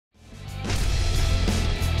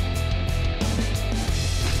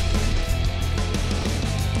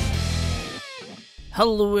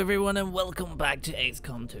Hello everyone and welcome back to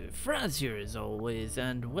Xcom 2. Fraz here as always,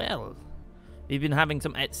 and well, we've been having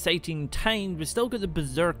some exciting times. We still got the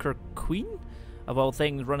Berserker Queen of all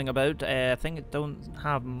things running about. I think it don't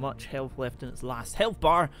have much health left in its last health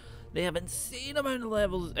bar. They have insane amount of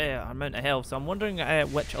levels, amount of health, so I'm wondering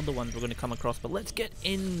which other ones we're going to come across. But let's get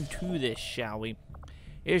into this, shall we?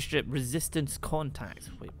 Airstrip resistance contacts.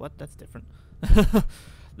 Wait, what? That's different.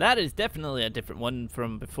 That is definitely a different one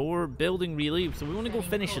from before. Building relay, so we want to go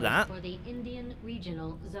finish that. For the Indian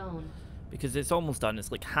regional zone. Because it's almost done.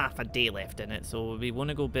 It's like half a day left in it, so we want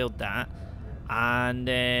to go build that. And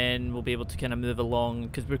then we'll be able to kind of move along,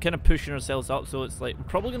 because we're kind of pushing ourselves up, so it's like we're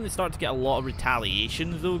probably going to start to get a lot of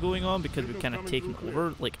retaliations though going on, because we've kind of taken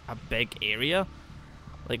over like a big area.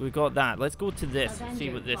 Like we got that. Let's go to this and see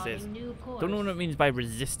what this is. Don't know what it means by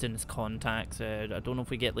resistance contacts. I don't know if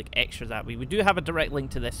we get like extras that way. We do have a direct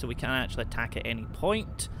link to this, so we can actually attack at any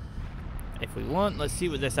point if we want. Let's see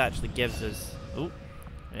what this actually gives us. Oh,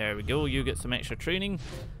 there we go. You get some extra training.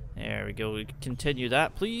 There we go. We continue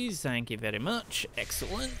that, please. Thank you very much.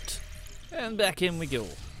 Excellent. And back in we go.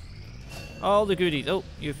 All the goodies. Oh,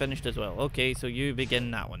 you finished as well. Okay, so you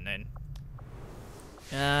begin that one then.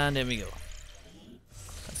 And there we go.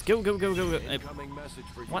 Go, go, go, go, go.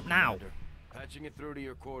 What now? Patching it through to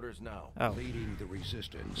your quarters now. Oh. Leading the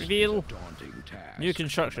resistance. Reveal. Is a daunting task, New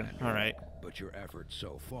construction. Alright. But your efforts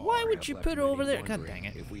so far. Why would you put it over there? God dang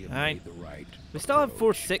it. Alright. We still have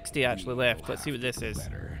 460 actually left. Let's see what this is.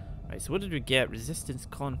 Right, so what did we get? Resistance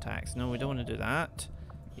contacts. No, we don't want to do that.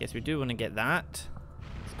 Yes, we do want to get that.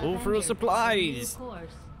 Let's go for the supplies.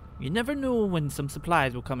 You never know when some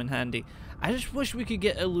supplies will come in handy. I just wish we could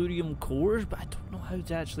get Illurium cores, but I don't know how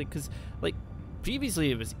to actually, because, like, previously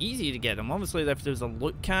it was easy to get them. Obviously, if there's a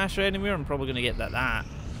loot cache or anywhere, I'm probably going to get that.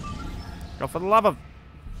 Go for the love of...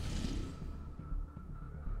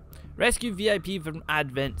 Rescue VIP from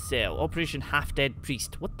Advent Cell. Operation Half-Dead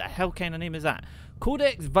Priest. What the hell kind of name is that?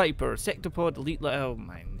 Codex Viper. Sectopod Elite... Oh,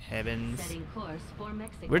 my heavens.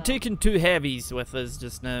 We're taking 2 heavies with us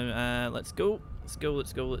just now. Let's go. Let's go,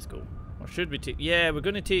 let's go, let's go. Or should we take... Yeah, we're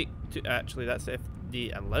going to take 2... Actually, that's if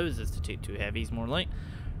the allows us to take 2 heavies, more like.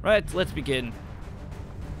 Right, let's begin.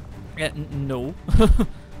 No.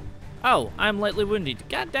 Oh, I'm lightly wounded.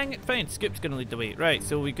 God dang it, fine. Scoop's going to lead the way. Right,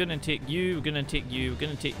 so we're going to take you, we're going to take you, we're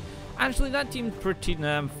going to take... Actually, that team's pretty...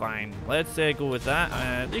 fine. Let's go with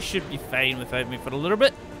that. This should be fine without me for a little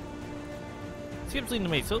bit. Scoop's leading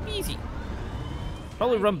the way, so it'll be easy.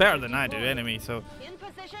 Probably run better than I do, anyway, so... In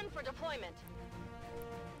position for deployment.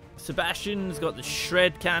 Sebastian's got the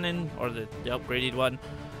shred cannon, or the upgraded one,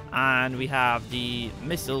 and we have the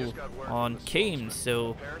missile on Kane,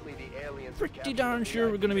 so pretty darn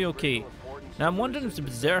sure we're going to be okay. Now I'm wondering if the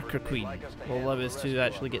Berserker Queen will allow us to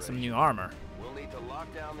actually get some new armor,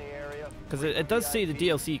 because it does say the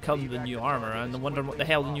DLC comes with new armor, and I'm wondering what the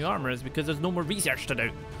hell the new armor is, because there's no more research to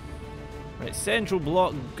do. Right, central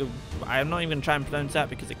block, I'm not even going to try and pronounce that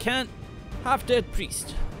because I can't. Half-Dead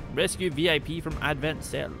Priest. Rescue VIP from Advent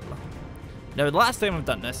Cell. Now, the last time I've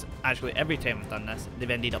done this, actually every time I've done this,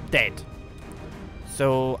 they've ended up dead.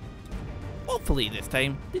 So, hopefully this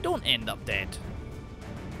time, they don't end up dead.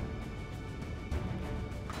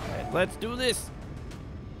 Right, let's do this.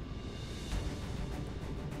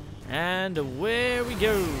 And away we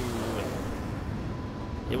go.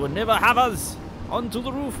 They will never have us. Onto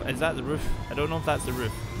the roof. Is that the roof? I don't know if that's the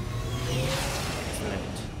roof. Excellent.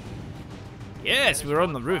 Yes, we're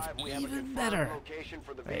on the roof. Even better.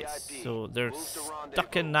 Right, so they're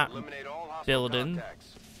stuck in that building,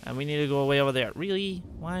 and we need to go away over there. Really?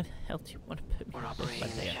 Why the hell do you want to put me up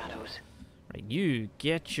there? Right, you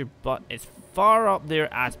get your butt as far up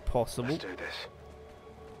there as possible.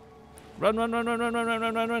 Run, run, run, run, run, run, run,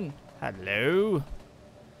 run, run, run. Hello.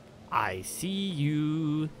 I see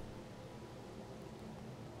you.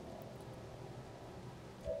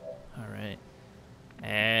 Alright.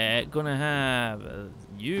 Gonna have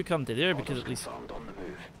you come to there, because at least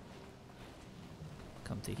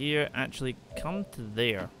come to here. Actually, come to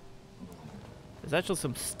there. There's actually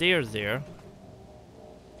some stairs there.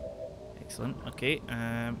 Excellent. Okay.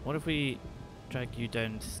 What if we drag you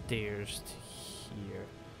downstairs to here?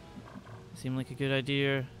 Seem like a good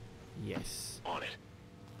idea? Yes. On it.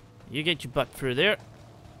 You get your butt through there.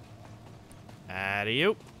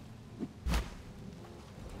 Adio.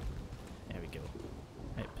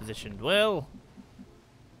 Positioned well.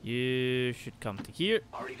 You should come to here.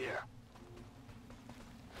 Already there.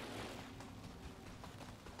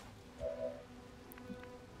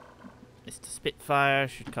 Mr. Spitfire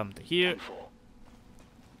should come to here.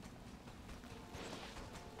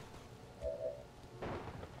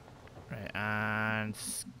 Right, and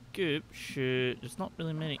scoop should... There's not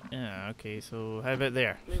really many... Yeah, okay, so how about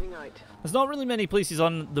there? Moving out. There's not really many places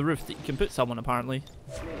on the roof that you can put someone, apparently.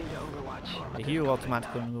 Ready to overwatch. The hero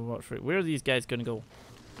automatically on the watch right. Where are these guys going to go?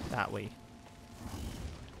 That way.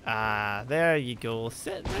 Ah, there you go.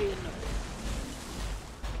 Sit right in there.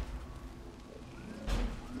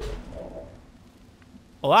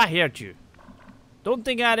 Oh, I heard you. Don't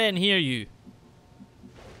think I didn't hear you.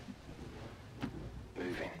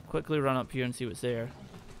 Moving. Quickly run up here and see what's there.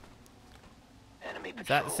 Enemy Is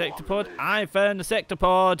that the patrol sector on pod? the move. I found the sector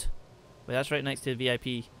pod. Wait, that's right next to the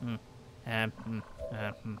VIP.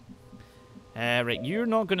 Right, you're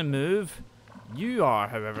not going to move. You are,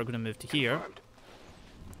 however, going to move to here. Confirmed.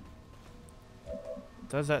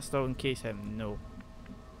 Does that still encase him? No.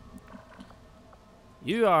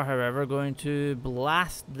 You are, however, going to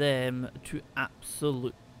blast them to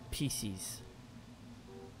absolute pieces.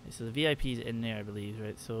 Okay, so the VIP's in there, I believe,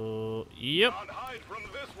 right? So, yep. Can't hide from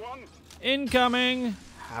this one. Incoming!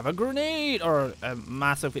 Have a grenade! Or a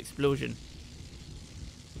massive explosion.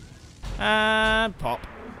 And pop.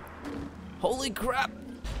 Holy crap!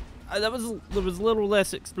 There was a little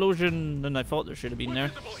less explosion than I thought there should have been there.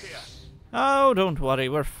 Visible here. Oh, don't worry,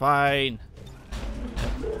 we're fine.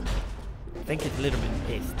 I think it's a little bit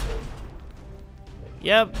pissed.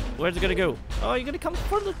 Yep, where's it gonna go? Oh, you're gonna come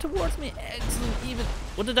further towards me. Excellent, even.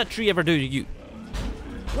 What did that tree ever do to you?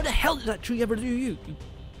 What the hell did that tree ever do to you?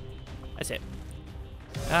 That's it.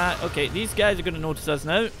 Okay, these guys are gonna notice us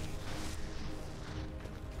now.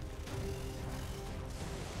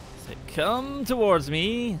 So come towards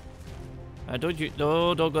me. Don't you?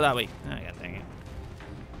 No, don't go that way. Oh, God dang it.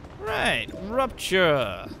 Right,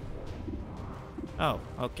 rupture. Oh,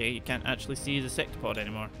 okay, you can't actually see the sector pod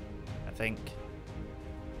anymore, I think.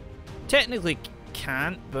 Technically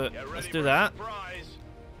can't, but Get let's ready do for a that. surprise.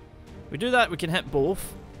 We do that, we can hit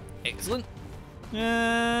both. Excellent.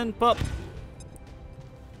 And pop.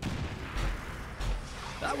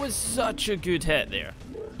 That was such a good hit there.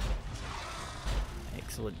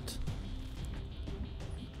 Excellent.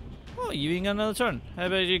 Oh, you ain't got another turn. How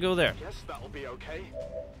about you go there? Guess that'll be okay.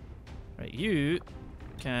 Right, you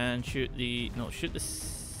can shoot the... No, shoot the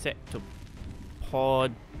sector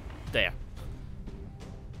pod there.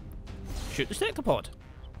 Shoot the sector pod.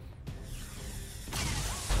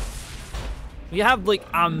 We have like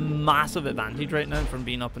a massive advantage right now from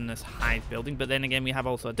being up in this high building, but then again we have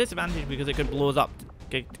also a disadvantage because it could blow us up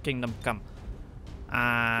to Kingdom Come.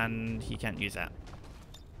 And he can't use that.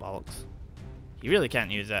 Bollocks. He really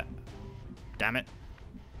can't use that. Damn it.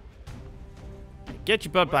 Get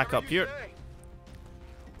your butt back up here.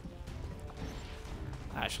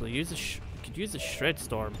 Actually, use the could use the shred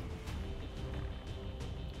storm.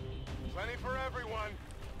 Plenty for everyone.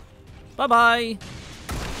 Bye bye.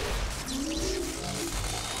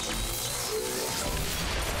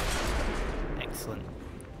 Excellent.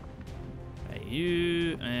 Right,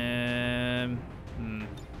 you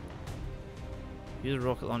use a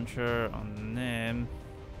rocket launcher on them.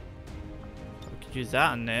 We could use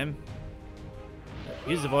that on them.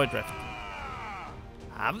 Use the void rift.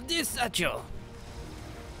 Have this satchel.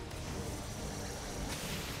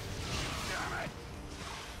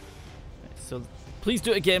 So please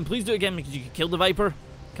do it again. Please do it again because you can kill the Viper.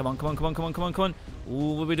 Come on, come on, come on, come on, come on, come on.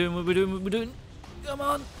 Ooh, what are we doing? What are we doing? What are we doing? Come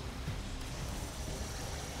on.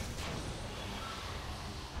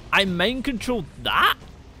 I mind controlled that?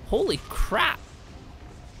 Holy crap.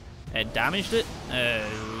 It damaged it?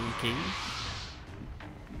 Okay.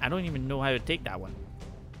 I don't even know how to take that one.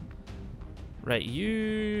 Right,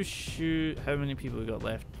 you shoot. How many people we got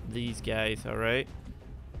left? These guys, alright.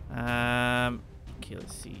 Okay,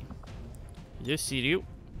 let's see. You see you.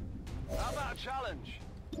 How about a challenge?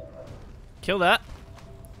 Kill that.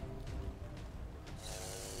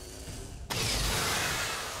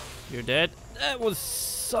 You're dead. That was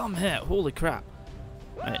some hit. Holy crap.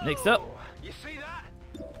 Alright, next up. You see that?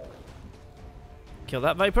 Kill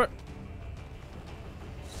that Viper.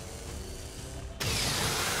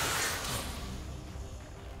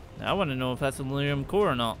 Now, I want to know if that's a Delirium core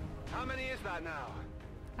or not. How many is that now?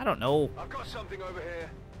 I don't know. I've got something over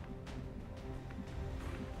here.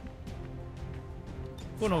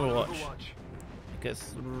 Go on Overwatch. Overwatch. I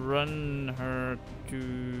guess run her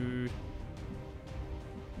to...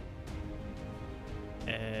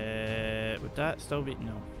 would that still be...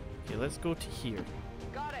 No. Okay, let's go to here.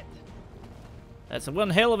 Got it. That's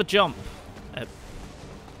one hell of a jump.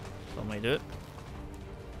 Some way to do it.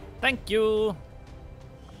 Thank you.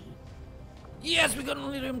 Yes, we got an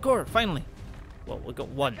Delirium core, finally. Well, we got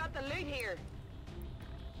one. Got the loot here.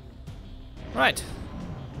 Right.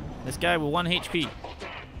 This guy with 1 HP.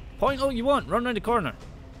 Point all you want, run around the corner.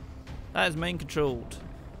 That is mind controlled.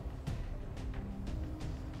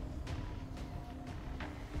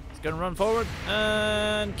 Gonna run forward,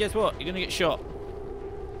 and guess what? You're gonna get shot.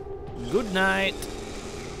 Good night.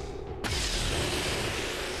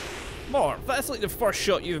 More. That's like the first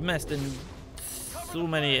shot you've missed in so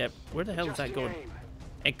many. Where the hell is that going?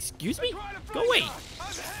 Excuse me? Go away!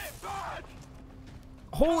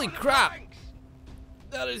 Holy crap!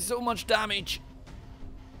 That is so much damage.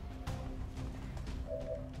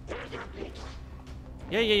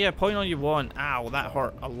 Yeah. Point all you want. Ow, that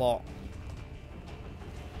hurt a lot.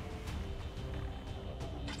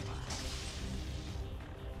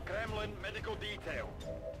 Kremlin medical detail.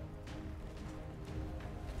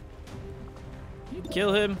 You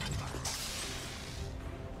kill him.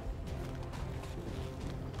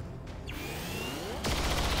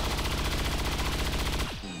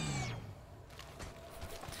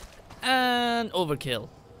 And overkill.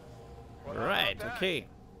 Right, okay.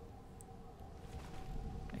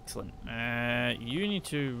 Excellent. You need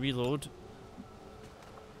to reload.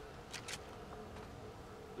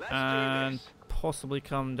 And possibly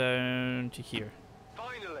come down to here.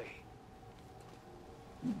 Finally.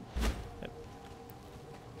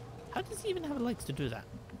 How does he even have legs to do that?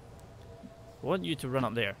 I want you to run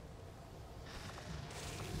up there.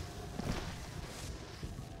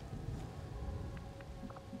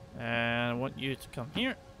 And I want you to come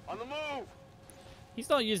here. On the move. He's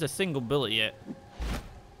not used a single bullet yet.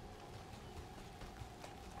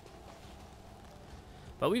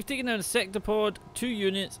 But we've taken down a sectopod, 2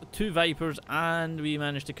 units, 2 Vipers, and we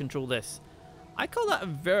managed to control this. I call that a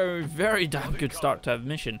very, very damn good start to a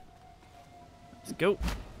mission. Let's go.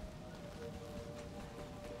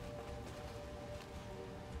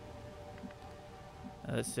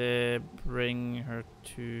 Let's bring her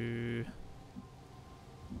to...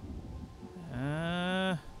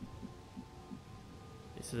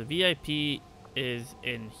 so the VIP is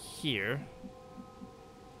in here.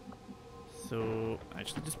 So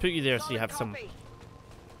actually, just put you there so you have some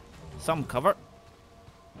cover.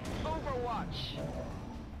 Overwatch.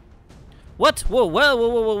 What? Whoa!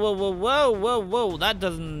 Whoa! That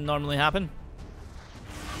doesn't normally happen.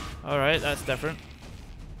 All right, that's different.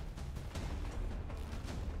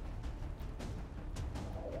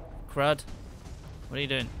 Crud! What are you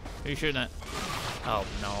doing? Who are you shooting at? Oh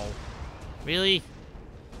no! Really?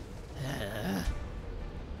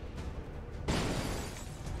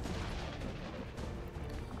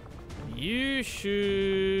 You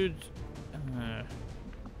should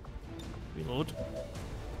reload.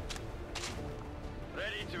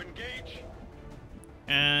 Ready to engage.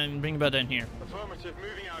 And bring about down here. Affirmative,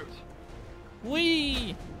 moving out.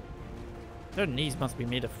 Whee! Their knees must be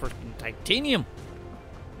made of freaking titanium.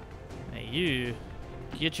 Hey, you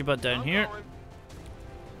get your butt down here. Going.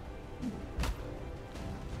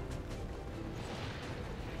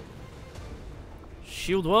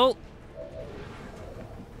 Shield wall.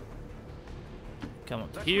 Come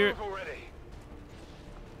up to Let's here. move already.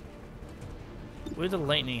 Would a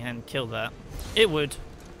lightning hand kill that? It would.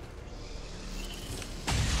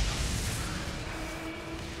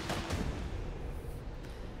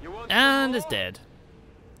 You want And some it's more? dead.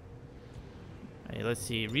 Hey, let's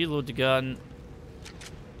see. Reload the gun.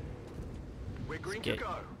 We're green Get to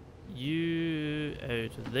go. you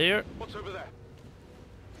out of there. What's over there?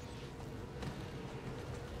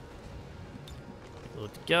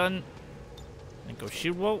 Reload the gun. And go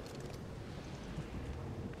shield wall.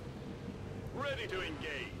 Ready to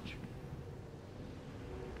engage.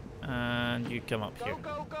 And you come up here.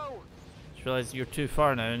 Go. Just realize you're too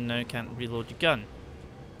far now and now can't reload your gun.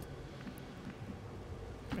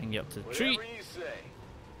 Bring you up to the tree. Whatever you say.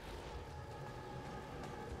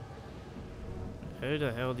 How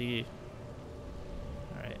the hell do you...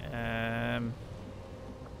 Alright,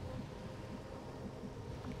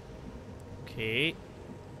 okay.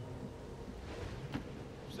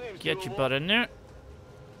 Seems Get your doable. butt in there.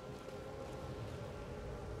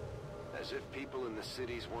 As if people in the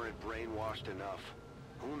cities weren't brainwashed enough.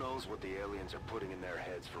 Who knows what the aliens are putting in their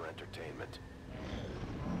heads for entertainment?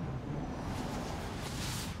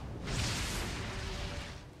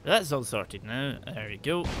 That's all sorted now. There we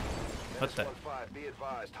go. What the... S-15, be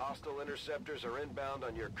advised, hostile interceptors are inbound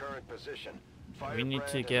on your current position. We need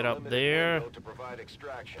Firebrand to has get a up limited there. window to provide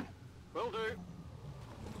extraction. Will do.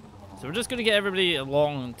 So we're just gonna get everybody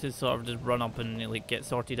along to sort of just run up and like get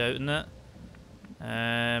sorted out in that.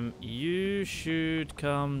 You should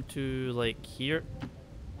come to like here.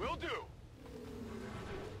 Will do.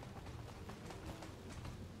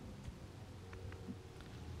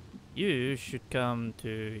 You should come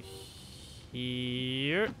to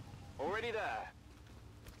here. Already there.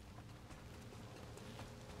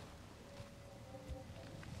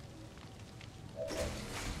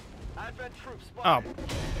 Advent troops Oh, spotted.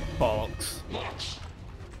 Bollocks.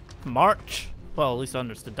 March? Well, at least I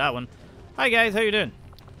understood that one. Hi guys, how you doing?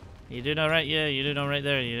 You doing alright? Yeah, you doing alright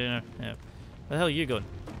there? You doing yeah. Where the hell are you going?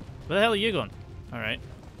 Where the hell are you going? Alright.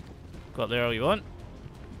 Go up there all you want.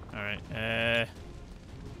 Alright,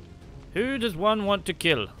 who does one want to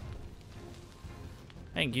kill?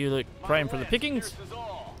 I think you look prime for the pickings.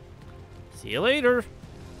 See you later.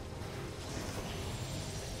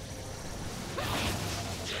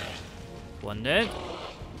 One dead.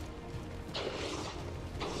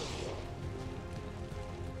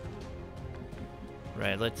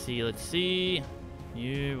 Right, let's see.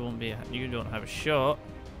 You won't be. You don't have a shot.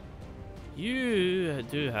 You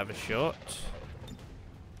do have a shot.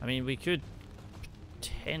 I mean, we could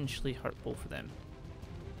potentially hurt both of them.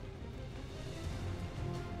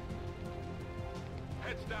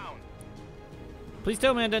 Heads down. Please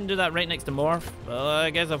tell me I didn't do that right next to Morph. Well, I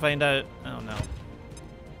guess I'll find out. Oh no.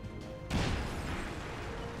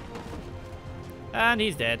 And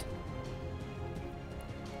he's dead.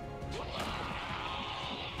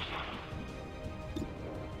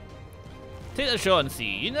 Take the shot and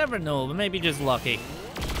see. You never know, but maybe just lucky.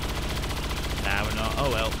 Nah, we're not. Oh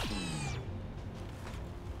well.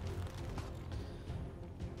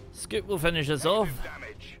 Scoop will finish us off.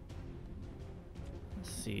 Damage.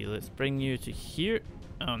 Let's see, let's bring you to here.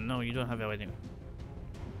 Oh no, you don't have anything.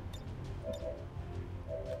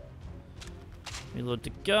 Reload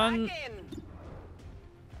the gun.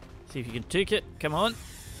 See if you can take it. Come on.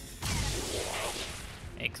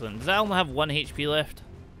 Excellent. Does that only have 1 HP left?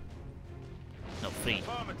 No, 3.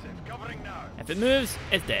 Affirmative. Covering now. If it moves,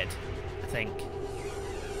 it's dead. I think.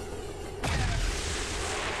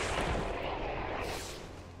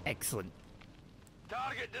 Excellent.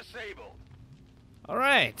 Target disabled.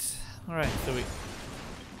 Alright. Alright, so we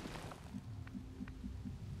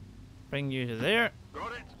bring you to there.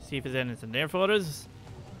 Got it. See if there's anything there for us.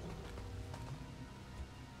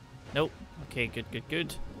 Nope. Okay, good, good,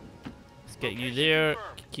 good. Let's get you there.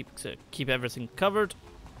 Keep everything covered.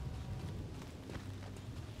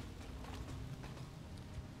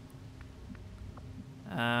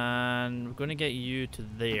 And we're gonna get you to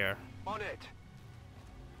there. On it.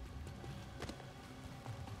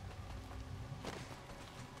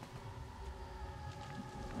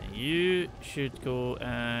 And you should go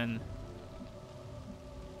and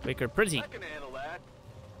make her pretty. I can handle that.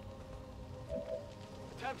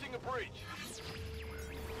 Attempting a breach.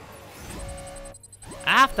 I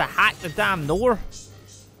have to hack the damn door.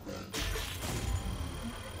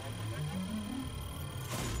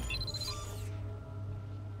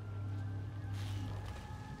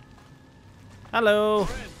 Hello.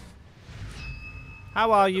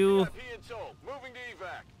 How are you? VIP in tow. Moving to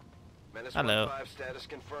evac. Menace Hello. 1-5 status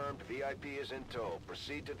confirmed. VIP is in tow.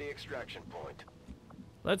 Proceed to the extraction point.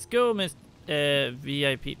 Let's go, Miss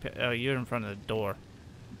VIP. Oh, you're in front of the door.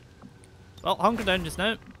 Well, hunker down just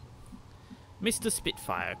now. Mr.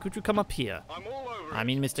 Spitfire, could you come up here? I'm all over I it.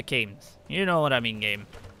 mean, Mr. Kames. You know what I mean, game.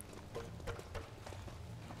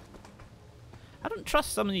 I don't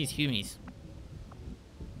trust some of these humies.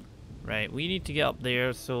 Right, we need to get up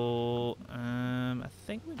there, so I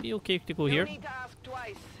think we'd be okay to go here. need to ask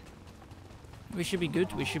twice. We should be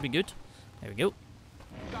good. We should be good. There we go.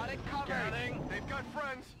 Got it covered. Scanning. They've got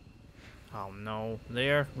friends. Oh no,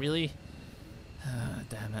 there really?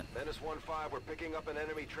 Damn it. Menace 1-5, we're picking up an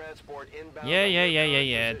enemy transport inbound. Yeah. on your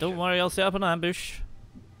current Don't position. worry, I'll set up an ambush.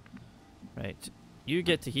 Right, you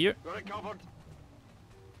get to here. Got it covered.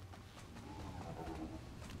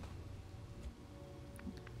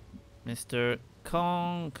 Mr.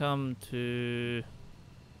 Kong, come to...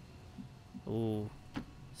 Oh,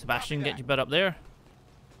 Sebastian, get your butt up there.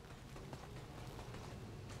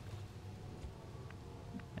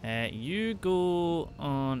 You go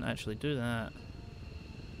on... Actually, do that.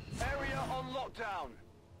 Area on lockdown.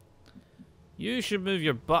 You should move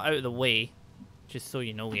your butt out of the way. Just so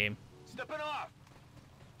you know, game. Stepping off.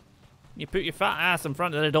 You put your fat ass in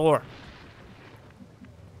front of the door.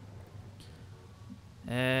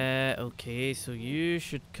 Okay, so you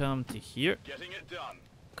should come to here. Getting it done.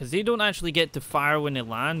 Because they don't actually get to fire when they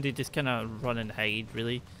land. They just kind of run and hide,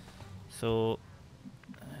 really. So...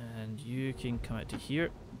 And you can come out to here.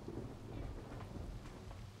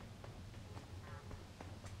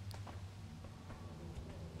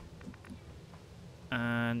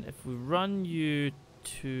 And if we run you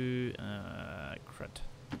to... crud.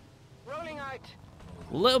 Rolling out.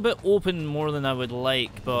 A little bit open more than I would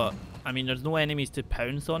like, but... I mean, there's no enemies to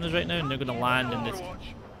pounce on us right now, and they're going to land in this...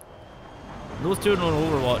 Overwatch. Those two are on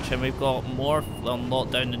Overwatch, and we've got more on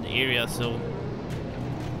lockdown in the area, so...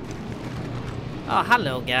 Oh,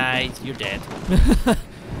 hello guys, you're dead.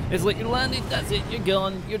 It's like you landed, that's it, you're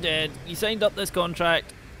gone, you're dead. You signed up this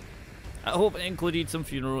contract. I hope it included some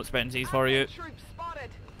funeral expenses for you. Troops spotted.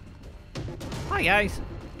 Hi guys.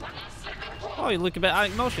 Oh, you look a bit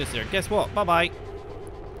nauseous there. Guess what? Bye-bye.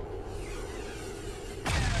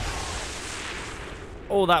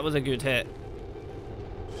 Oh, that was a good hit.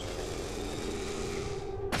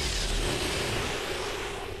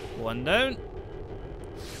 One down.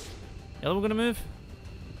 The other one gonna move?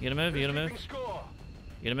 You gonna move? You gonna move? Keeping score.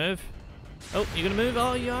 You gonna move? Oh, you gonna move?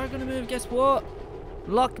 Oh, you are gonna move. Guess what?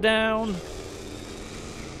 Lockdown.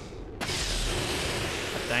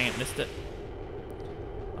 Oh, dang it, missed it.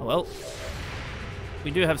 Oh well.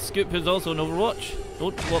 We do have Scoop, who's also in Overwatch.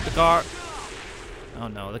 Don't blow up the car. Oh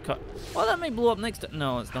no, the car. Oh, that may blow up next.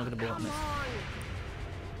 No, it's not gonna blow up next.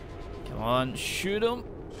 Come on, shoot him.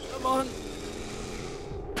 Come on.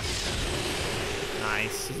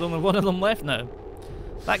 Nice. There's only one of them left now.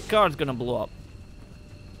 That car's gonna blow up.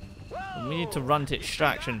 And we need to run to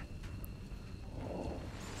extraction.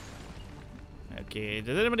 Okay,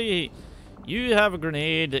 does anybody... You have a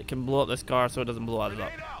grenade that can blow up this car so it doesn't blow ours up.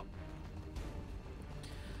 Grenade out.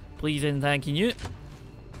 Please and thanking you.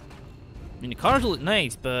 I mean, the cars look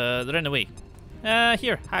nice, but they're in the way.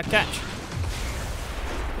 Here, catch.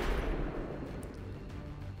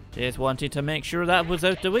 Just wanted to make sure that was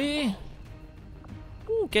out the way.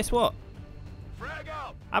 Ooh, guess what? Frag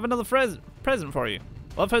out. I have another present for you.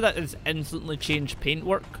 Love how that has instantly changed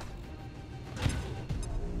paintwork.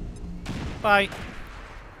 Bye.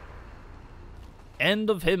 End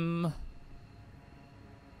of him.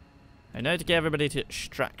 And now to get everybody to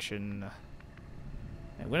extraction.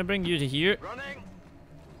 I'm gonna bring you to here. Running.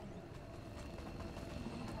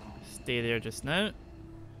 Stay there just now.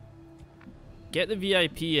 Get the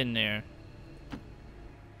VIP in there.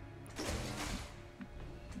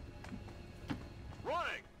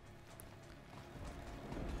 Running.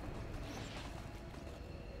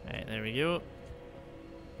 Right, there we go.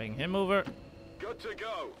 Bring him over. Good to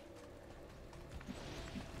go.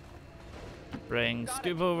 Bring Got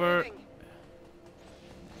Scoop it. over. Moving.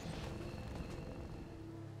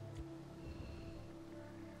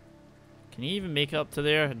 Can he even make it up to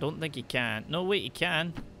there? I don't think he can. No, wait, he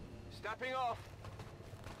can. Stepping off.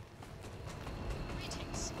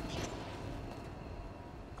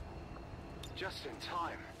 Just in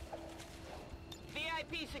time.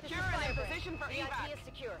 VIP secure and in position for evac.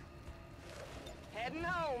 secure. Heading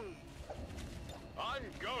home. I'm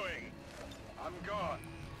going. I'm gone.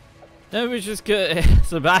 Now we just got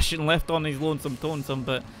Sebastian left on his lonesome tonesome,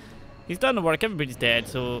 but he's done the work. Everybody's dead,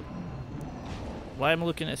 so why am I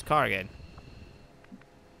looking at his car again?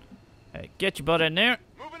 Right, get your butt in there,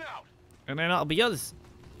 Moving out. and then that'll be us.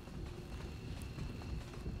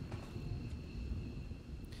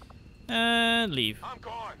 And leave. I'm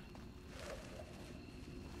gone.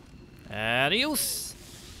 Adios.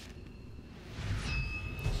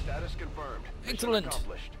 Status confirmed. Mission Excellent.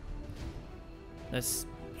 accomplished. This,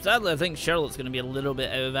 sadly, I think Charlotte's going to be a little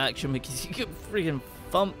bit out of action because he got freaking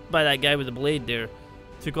thumped by that guy with the blade there.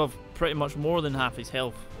 Took off pretty much more than half his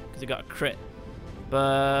health because he got a crit.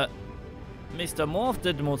 But Mr. Moth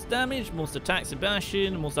did the most damage, most attack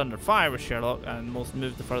Sebastian, most under fire with Sherlock, and most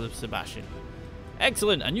move the furthest Sebastian.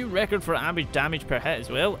 Excellent, a new record for average damage per hit as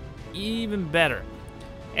well. Even better.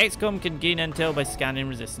 Xcom can gain intel by scanning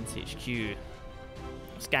Resistance HQ.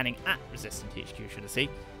 Scanning at Resistance HQ, should I say.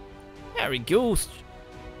 There we go.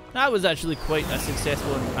 That was actually quite a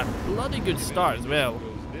successful and bloody good start as well.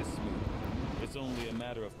 It's only a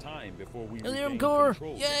matter of time before we Helium regain core!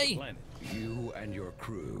 control of Yay! the planet. You and your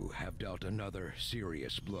crew have dealt another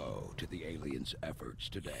serious blow to the aliens' efforts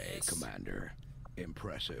today, Commander.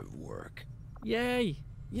 Impressive work. Yay!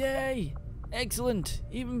 Yay! Excellent!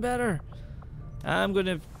 Even better! I'm going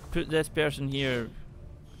to put this person here.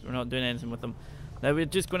 We're not doing anything with them. Now we're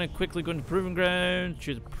just going to quickly go into Proving Ground,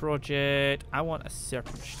 choose a project. I want a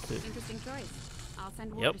Serpent suit. Interesting choice. I'll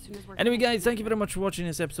send word Yep. as soon as we're Anyway finished. guys, thank you very much for watching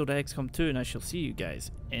this episode of XCOM 2, and I shall see you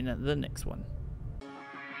guys in the next one.